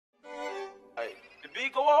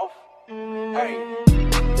heat go off? Hey,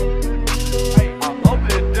 I open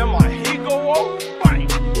it, then my heat go off. Bang.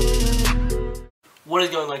 What is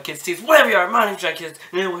going on, kids? Whatever you are, my name's JAIKIDS,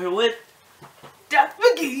 and we're here with Duck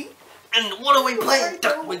McGee. And what are we playing,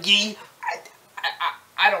 Duck McGee?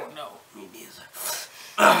 I don't know. Me neither.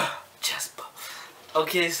 Jasper.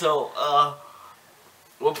 Okay, so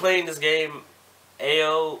we're playing this game.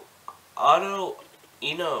 Ayo. Ano.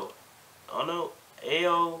 Ino. Ano.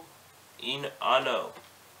 Ayo. Ino. Ano.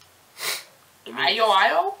 Ayo.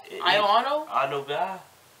 Ano. Ano guy.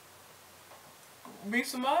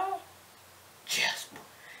 Bisama. Jasper.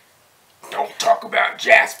 Don't talk about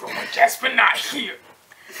Jasper when Jasper not here.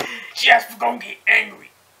 Jasper gonna get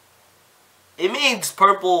angry. It means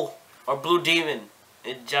purple or blue demon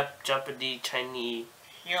in Japanese, Chinese.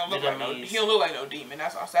 He don't look like no demon.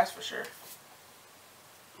 That's for sure.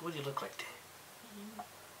 What do you look like, Dad?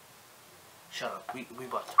 Shut up. We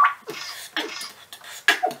about to.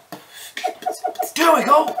 There we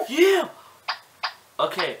go. Yeah.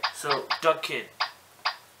 Okay, so Duck Kid.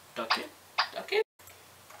 Duck Kid. Duck Kid.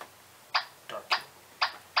 Duck Kid.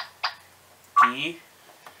 D.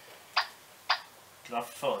 Get off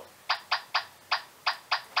your phone.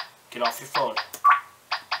 Get off your phone.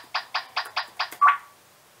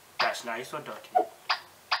 That's nice one, Duck Kid.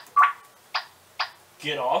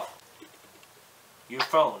 Get off your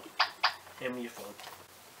phone. Hand me your phone.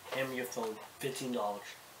 Hand me your phone. $15.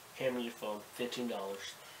 Hand me your phone. $15.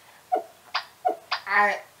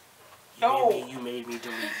 You made me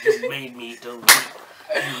delete. You made me delete.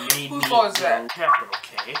 You made me delete. Capital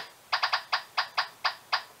K.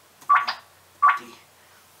 D.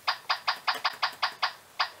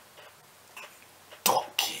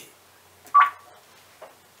 Duck Kid.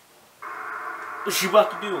 What's she about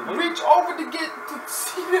to do? What? Reach over to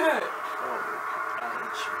see that. I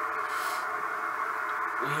hate you.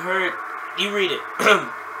 We heard. You read it.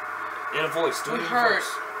 In a voice. We heard a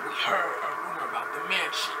rumor about the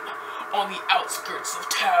mansion on the outskirts of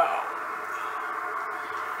town.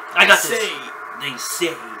 I got this. They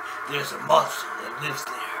say there's a monster that lives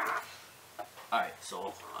there. Alright,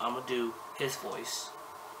 so I'm gonna do his voice.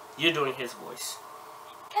 You're doing his voice.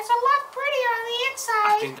 It's a lot prettier on the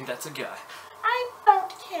inside. I think that's a guy. I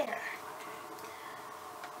don't care.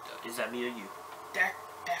 Is that me or you?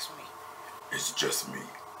 That's me. Is it just me,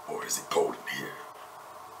 or is it cold in here?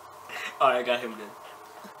 Alright, I got him then.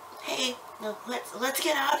 Hey, no, let's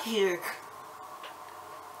get out of here.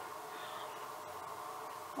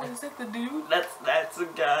 What is that, the dude? That's a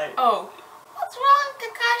guy. Oh. What's wrong,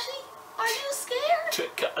 Takashi? Are you scared?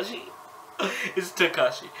 Takashi. It's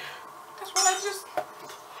Takashi. That's what I just...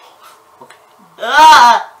 Okay.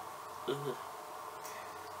 Ah!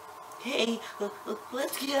 Hey,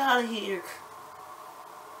 let's get out of here.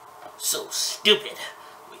 So stupid.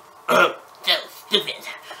 So stupid.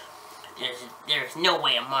 There's no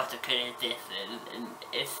way a monster could exist, and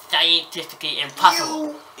it's scientifically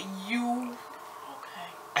impossible. You.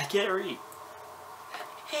 Okay. I can't read.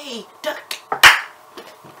 Hey, Duck.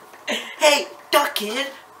 Hey, Duck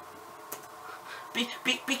Kid.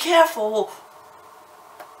 Be careful.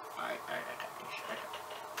 I got this.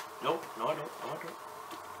 Nope, no, I don't.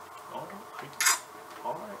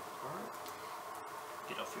 Alright.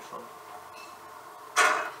 Get off your phone.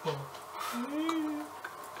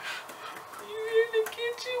 You in the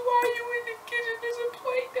kitchen? Why are you in the kitchen? There's a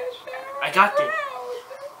plate that's shattered. I got this.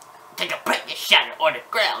 Take a plate that's shattered on the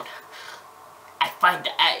ground. I found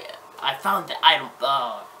the item.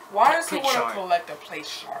 Why does he want to collect a plate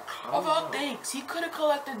shard? Of all things, he could have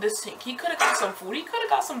collected the sink. He could have got some food. He could have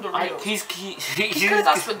got some Doritos. He could have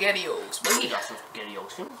got SpaghettiOs. But he got some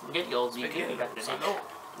SpaghettiOs.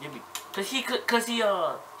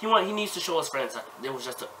 He needs to show his friends that it was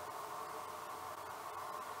just a.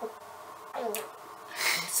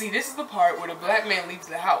 See, this is the part where the black man leaves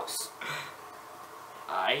the house.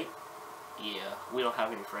 Yeah, we don't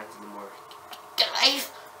have any friends anymore.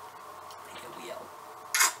 Guys! We out.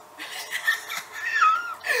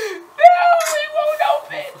 No, he won't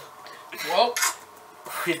open! Well,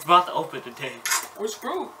 it's about to open today. We're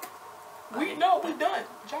screwed. We done.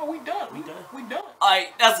 John, we done. We done.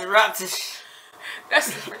 Alright, that's a wrap. That's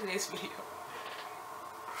it for today's video.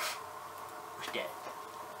 We're dead.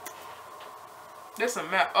 There's a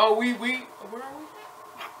map. Oh, where are we?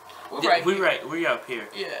 We're right here. We're up here.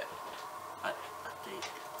 Yeah. I think.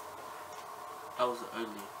 That was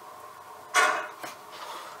early.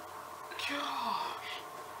 Gosh.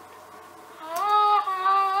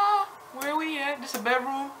 Where are we at? This a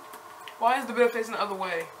bedroom? Why is the bed facing the other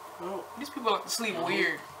way? Oh. These people like to sleep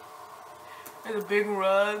weird. There's a big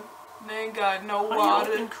rug. They ain't got no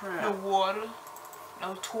water. No water.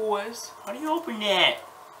 No toys. How do you open that?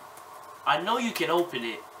 I know you can open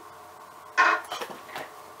it. God.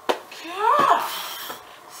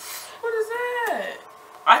 What is that?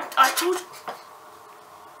 I told you.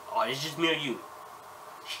 Oh, it's just me or you.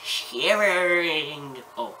 Shivering.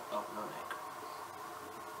 Oh, no, neck.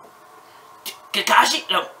 Kakashi?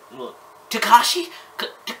 No, look. Takashi?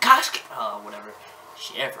 Takashi? Whatever.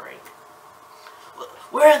 Shivering.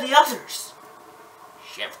 Where are the others?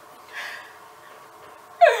 Shivering.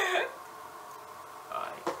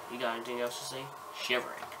 Alright, you got anything else to say?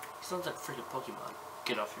 Shivering. He sounds like a freaking Pokemon.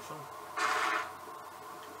 Get off your phone.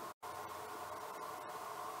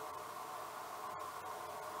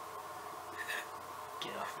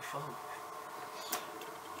 Get off your phone.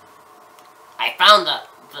 I found the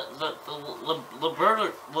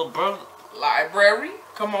library.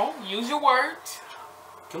 Come on, use your words.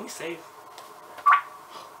 Can we save?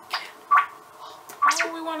 Why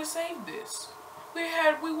do we want to save this? We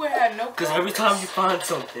would have no. Because every time you find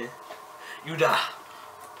something, you die.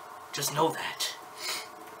 Just know that.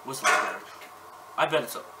 What's the library? I bet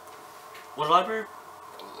it's up. What library?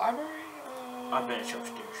 Library? I bet it's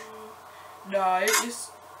upstairs. Nah,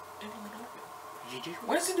 it's didn't even open.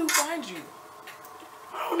 When does the dude find you?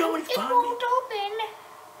 I don't know when he found me. It won't open.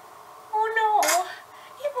 Oh no.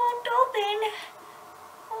 It won't open.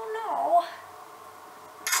 Oh no.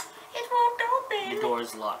 It won't open. The door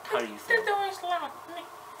is locked. How do you feel? The door is locked.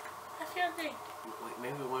 I feel good. Wait,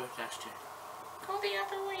 maybe we're attached to it. Go the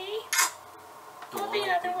other way. Go Door the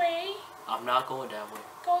other open. way. I'm not going that way.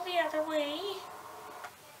 Go the other way.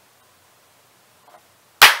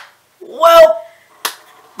 Well,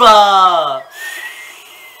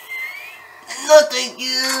 no thank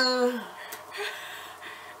you.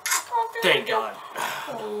 Thank God.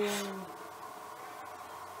 Oh.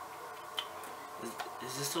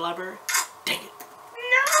 Is this the library? Dang it.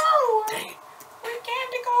 No! Dang it. We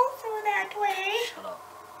can't go through that way. Shut up.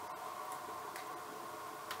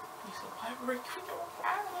 It's a library key.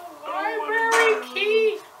 Library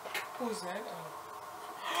key. Who's that?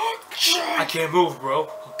 I can't move, bro.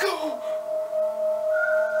 Go.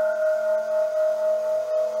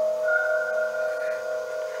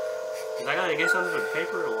 I gotta get something with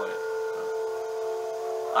paper or what?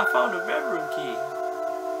 I found a bedroom key.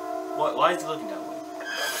 What? Why is he looking that way?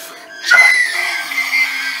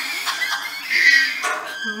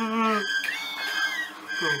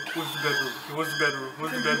 Where's the bedroom? Where's the bedroom?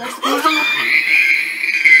 Where's the bedroom? Where's the bedroom?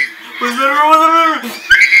 Where's the bedroom? Where's the bedroom?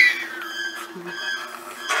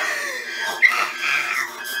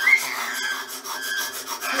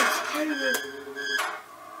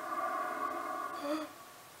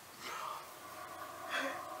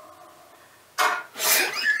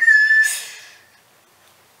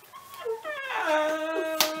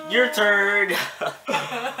 Your turn.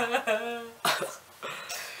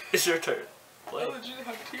 It's your turn. Play. I legit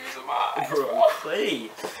have tears in my eyes. Bro,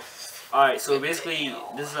 play. Alright, so basically,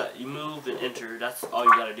 this is you move and enter. That's all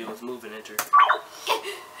you gotta do is move and enter.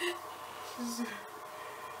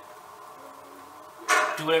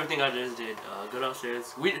 Do everything I just did. Go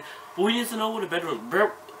downstairs. We need to know what a bedroom.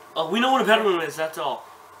 We know what a bedroom is. That's all.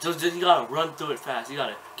 Just you gotta run through it fast. You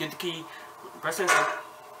gotta get the key, press enter,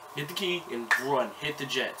 get the key, and run. Hit the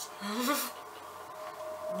jets.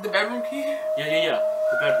 The bedroom key? Yeah.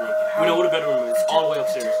 The bedroom. We know what a bedroom is. All the way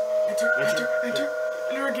upstairs. Enter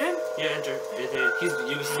again? Yeah, enter. He's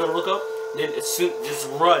gonna look up. Then just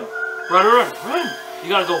run. Run. You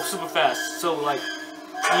gotta go super fast. So like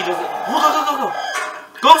he doesn't.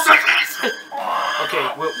 Go so fast. Okay,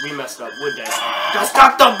 we messed up. We're dead. That's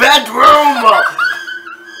not the bedroom.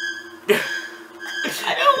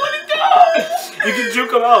 I don't want to go. You can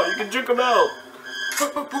juke him out.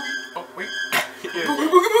 Oh wait.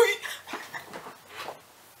 Boogie.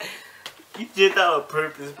 You did that on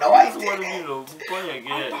purpose. No, I didn't. Play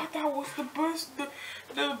again. I thought that was the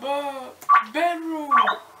bedroom.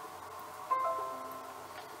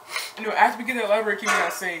 No, after we get that library key, we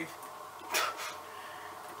gotta save.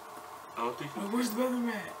 I don't think so. Where's the bedroom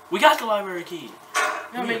at? We got the library key.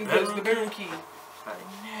 No, I mean, the bedroom key. Right.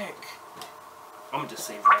 Neck. I'm gonna just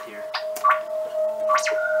save right here.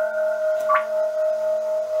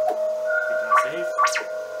 Did I save?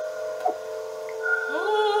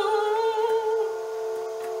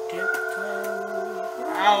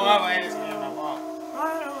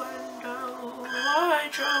 Why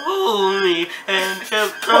trouble me and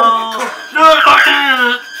kept on?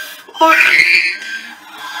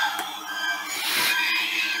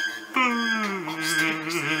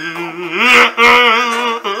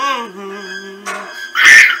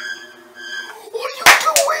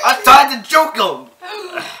 I tried to joke him.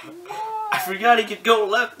 I forgot he could go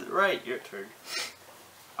left and right. Your turn.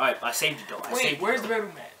 Alright, I saved you though. Wait, where's the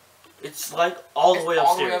bedroom at? It's like all the way upstairs.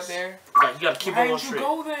 All the way up there? Like, you gotta keep on going straight.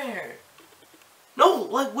 Why didn't you go there? No,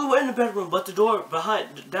 like, we were in the bedroom, but the door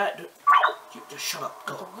behind that... You just shut up,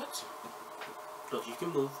 go. But the what? Look, you can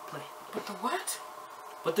move, play. But the what?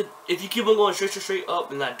 But if you keep on going straight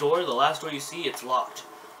up in that door, the last door you see, it's locked.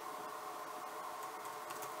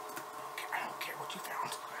 Okay, I don't care what you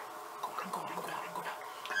found. Go down.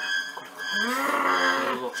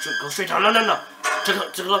 Go straight down. No. Take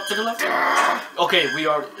a left. Okay,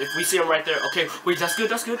 if we see him right there. Okay, wait, that's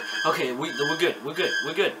good. Okay, we're good.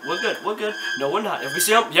 No, we're not. If we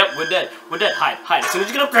see him, yep, we're dead. Hide. As soon as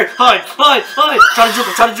you get up there, hide. Try to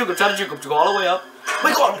juke him. Go all the way up.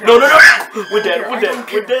 Wait, go on. No. We're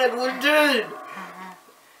dead.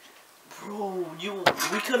 Bro,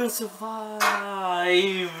 we could have survived.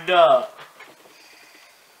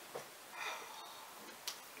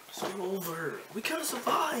 It's over. We could have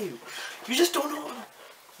survived. You just don't know.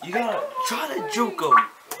 You gotta try to juke him.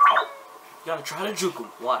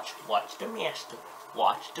 Watch the master.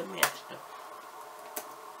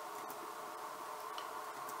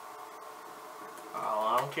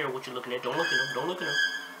 Oh, I don't care what you're looking at. Don't look at him. Don't look at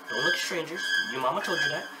strangers. Your mama told you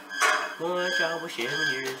that. Once I was 7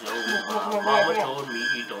 years old, my mama told me,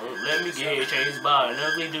 don't let me get chased by an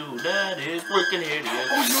ugly dude that is freaking hideous.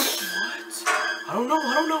 Oh, what? I don't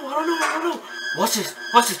know. What's this?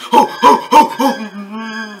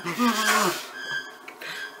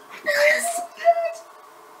 Yes.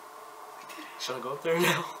 Should I go up there now?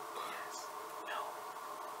 Yes. No.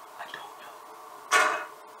 I don't know.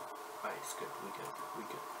 Alright, it's good. We good.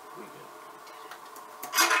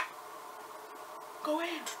 Go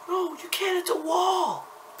in. No, you can't. It's a wall.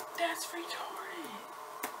 That's retarded.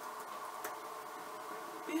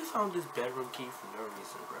 We found this bedroom key for no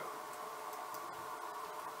reason, bro.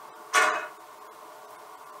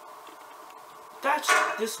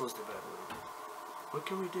 This was the bedroom. What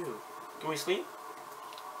can we do? Can we sleep?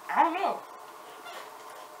 I don't know.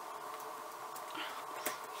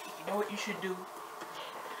 You know what you should do?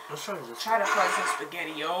 Let's try this. Try to fry some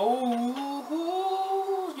SpaghettiOs.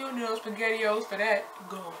 You don't need no SpaghettiOs for that.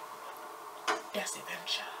 Go. That's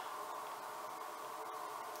adventure.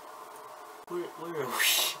 Where are we?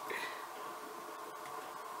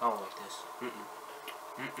 I don't like this.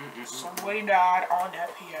 Somebody died on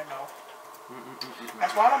that piano.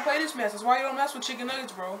 That's why I don't play this mess. That's why you don't mess with chicken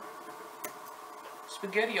nuggets, bro.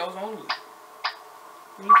 SpaghettiOs only.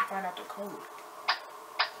 We need to find out the code.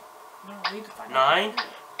 No, we need to find out the code.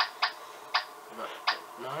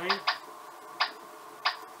 9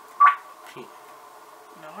 P.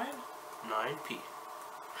 9 P.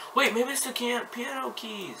 Wait, maybe it's the piano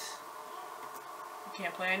keys. You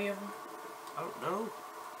can't play any of them? I don't know.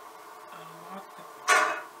 Unlock the...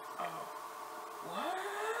 Oh. What?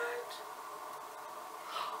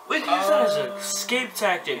 We can use that as an escape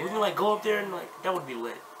tactic. We can like go up there and like, that would be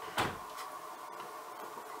lit.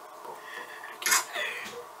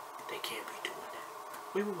 They can't be doing that.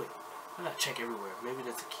 Wait. I gotta check everywhere. Maybe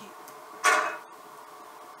that's a key.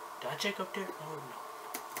 Did I check up there? I don't know.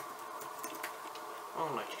 I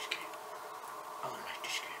don't like this game. I don't like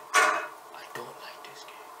this it.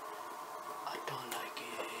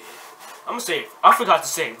 I'm gonna save. I forgot to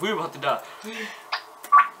save. We were about to die.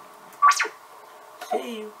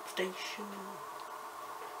 Save station.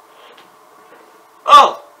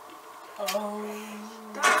 Oh! That's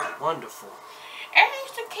wonderful. And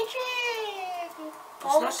it's the kitchen!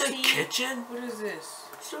 It's not the kitchen. What is this?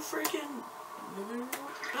 It's the freaking living room.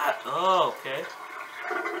 Oh, okay.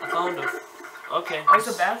 I found a... Okay. Oh, it's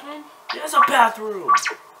a bathroom? Yeah, it's a bathroom.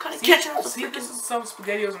 What kind of kitchen is a See, freaking... this is some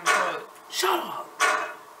SpaghettiOs in the toilet. Shut up.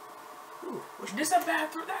 Ooh, this a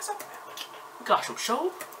bathroom? That's a bathroom. We got some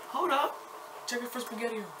soap. Hold up. Check it for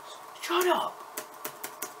SpaghettiOs. Shut up.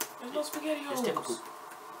 There's no SpaghettiOs. Let's take a poop.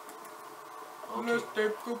 Okay. Let's take a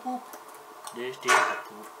poop. Let's take a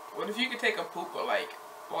poop. What if you could take a poop, but like,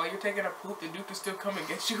 while you're taking a poop, the dude can still come and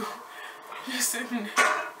get you? You're sitting there.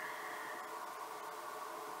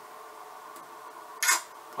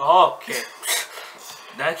 Okay.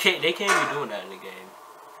 They can't be doing that in the game.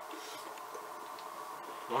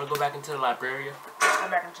 You wanna go back into the library? Let's go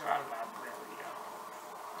back into the library.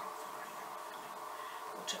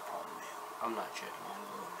 Go check all the mail. I'm not checking. All the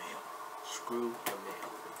little mail. Screw the mail.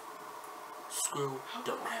 Screw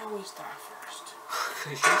the mail. I always die first.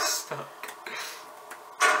 Cause you're stuck.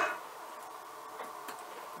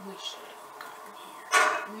 We should have gotten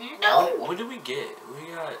here. No! What did we get? We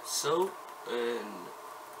got soap and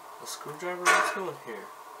a screwdriver. What's going here?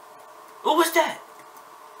 Oh, what's that?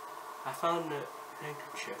 I found a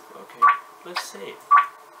handkerchief. Okay, let's save.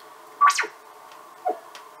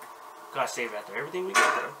 Gotta save after everything we get,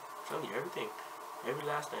 bro. I'm telling you, everything. Every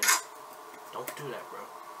last thing. Don't do that, bro.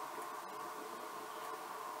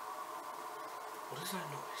 What is that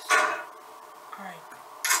noise? I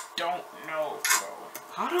don't know, bro.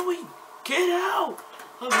 How do we get out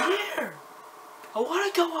of here? I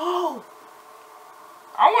want to go home.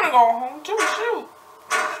 I want to go home too. Shoot.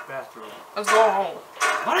 Bathroom. Let's go home.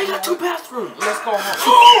 Why do you got 2 bathrooms? Let's go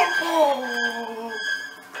home.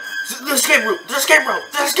 The escape room. The escape room.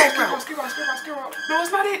 The escape room. Escape route. No,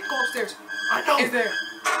 it's not it. Go upstairs. I know. It's there.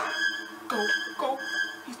 Go.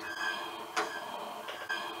 He's there.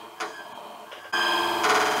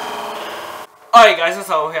 Alright guys, that's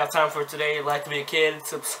all we have time for today. Like to be a kid,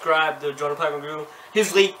 subscribe to join the Platinum Group.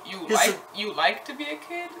 His link. You like to be a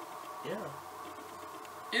kid? Yeah.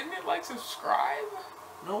 Isn't it like subscribe?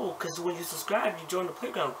 No, because when you subscribe, you join the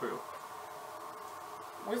Playground crew.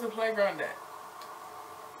 Where's the playground at?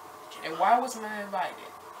 And why wasn't I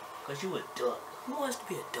invited? Because you a duck. Who wants to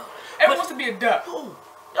be a duck? Everyone wants to be a duck. No.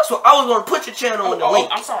 That's what I was going to put your channel in the link.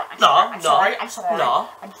 I'm sorry. I'm sorry. No.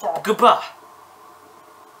 Goodbye.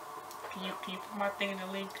 Can you put my thing in the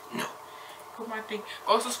link? No. Put my thing.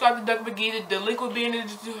 Go subscribe to Duck McGee. The link will be in the...